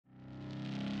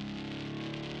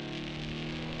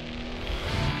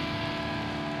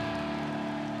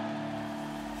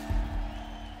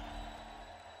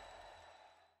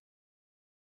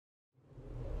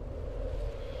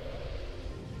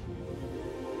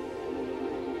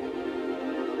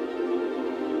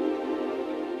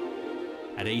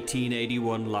At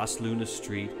 1881 Las Lunas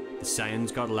Street, the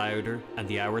sounds got louder and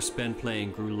the hours spent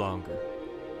playing grew longer.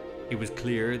 It was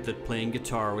clear that playing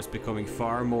guitar was becoming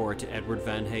far more to Edward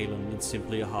Van Halen than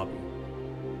simply a hobby.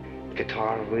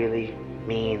 Guitar really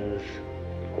means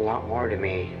a lot more to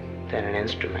me than an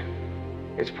instrument.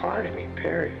 It's part of me,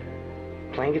 period.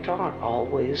 Playing guitar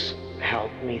always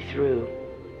helped me through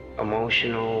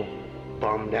emotional,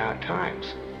 bummed out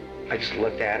times. I just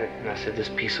looked at it and I said, this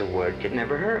piece of wood could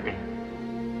never hurt me.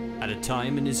 At a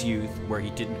time in his youth where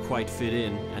he didn't quite fit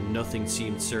in and nothing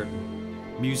seemed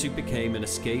certain, music became an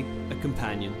escape, a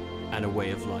companion, and a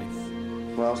way of life.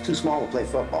 Well, I was too small to play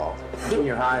football.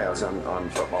 Junior high, I was on the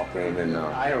football team, and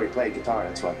I already played guitar,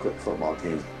 that's why I quit the football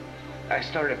team. I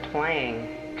started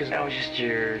playing because I was just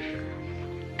your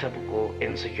typical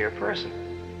insecure person.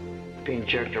 Being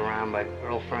jerked around by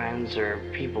girlfriends or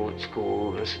people at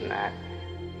school, this and that.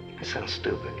 It sounds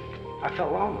stupid. I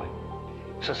felt lonely,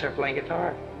 so I started playing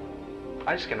guitar.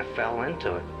 I just kind of fell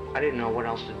into it. I didn't know what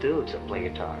else to do except play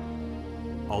guitar.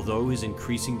 Although his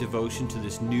increasing devotion to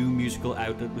this new musical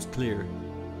outlet was clear,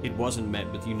 it wasn't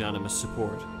met with unanimous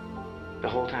support. The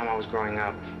whole time I was growing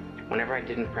up, whenever I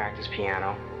didn't practice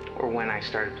piano, or when I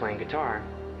started playing guitar,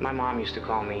 my mom used to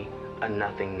call me a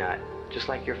nothing nut, just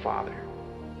like your father.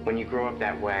 When you grow up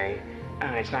that way,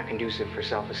 it's not conducive for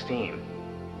self-esteem.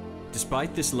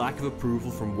 Despite this lack of approval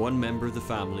from one member of the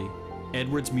family,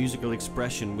 Edward's musical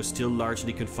expression was still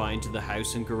largely confined to the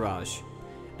house and garage,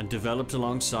 and developed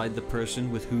alongside the person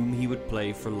with whom he would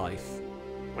play for life.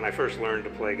 When I first learned to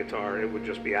play guitar, it would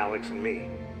just be Alex and me.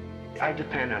 I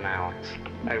depend on Alex.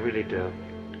 I really do.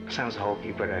 Sounds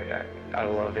hokey, but I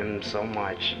love him so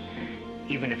much.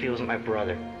 Even if he wasn't my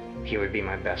brother, he would be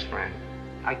my best friend.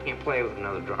 I can't play with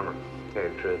another drummer, to tell you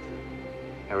the truth.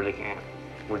 I really can't.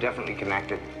 We're definitely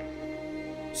connected.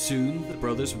 Soon, the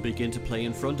brothers would begin to play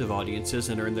in front of audiences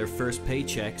and earn their first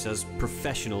paychecks as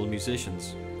professional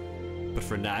musicians. But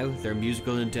for now, their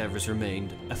musical endeavors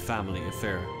remained a family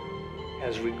affair.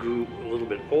 As we grew a little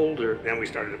bit older, then we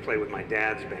started to play with my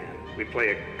dad's band. We'd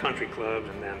play at country clubs,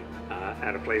 and then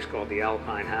at a place called the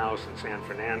Alpine House in San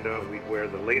Fernando, we'd wear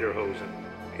the Lederhosen.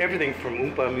 Everything from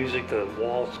oompa music to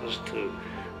waltzes to,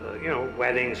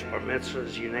 weddings, bar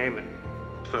mitzvahs, you name it.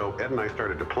 So Ed and I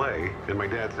started to play, and my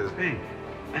dad says, "Hey,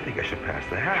 I think I should pass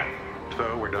the hat."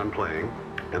 So we're done playing,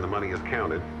 and the money is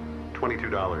counted,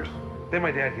 $22. Then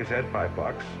my dad gives Ed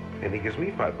 $5, and he gives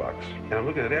me $5. And I'm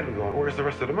looking at Ed and going, where's the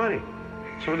rest of the money?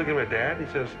 So we're looking at my dad, and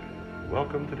he says,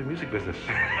 welcome to the music business.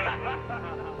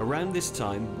 Around this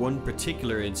time, one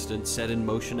particular incident set in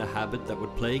motion a habit that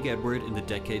would plague Edward in the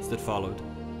decades that followed.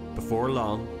 Before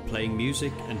long, playing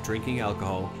music and drinking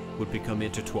alcohol would become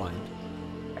intertwined.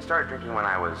 I started drinking when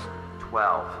I was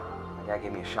 12. My dad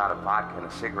gave me a shot of vodka and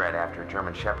a cigarette after a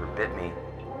German Shepherd bit me.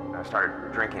 I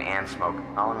started drinking and smoking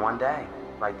all in one day,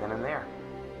 right then and there.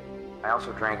 I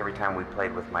also drank every time we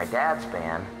played with my dad's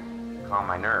band to calm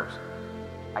my nerves.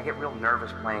 I get real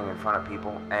nervous playing in front of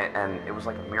people, and it was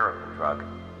like a miracle drug.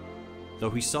 Though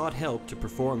he sought help to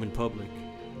perform in public,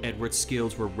 Edward's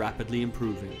skills were rapidly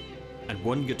improving, and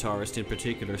one guitarist in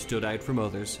particular stood out from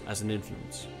others as an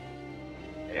influence.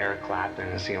 Eric Clapton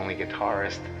is the only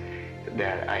guitarist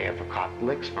that I ever copied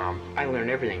licks from. I learned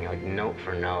everything, like note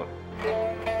for note.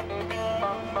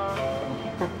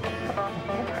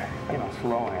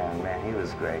 Slow hand, man, he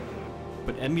was great.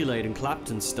 But emulating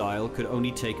Clapton's style could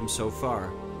only take him so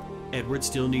far. Edward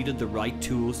still needed the right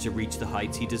tools to reach the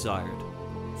heights he desired.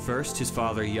 First, his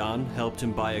father Jan helped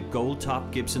him buy a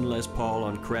gold-top Gibson Les Paul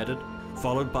on credit,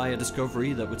 followed by a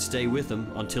discovery that would stay with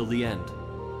him until the end.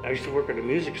 I used to work at a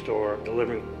music store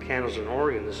delivering pianos and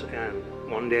organs, and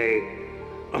one day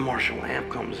a Marshall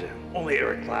amp comes in. Only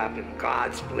Eric Clapton,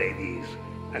 gods play these.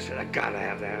 I said, I gotta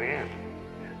have that amp.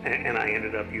 And I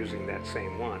ended up using that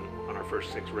same one on our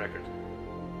first 6 records.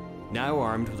 Now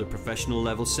armed with a professional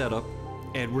level setup,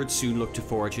 Edward soon looked to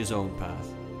forge his own path.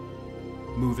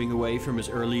 Moving away from his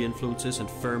early influences and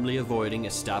firmly avoiding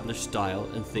established style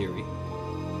and theory.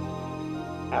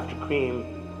 After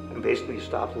Cream, I basically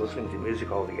stopped listening to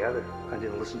music altogether. I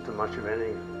didn't listen to much of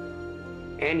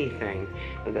anything. Anything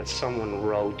that someone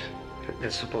wrote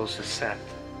that's supposed to set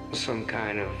some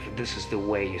kind of, this is the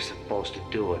way you're supposed to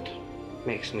do it,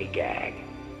 makes me gag.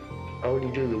 I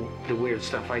wouldn't do the weird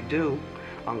stuff I do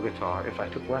on guitar if I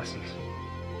took lessons.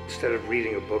 Instead of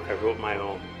reading a book, I wrote my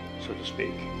own, so to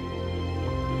speak.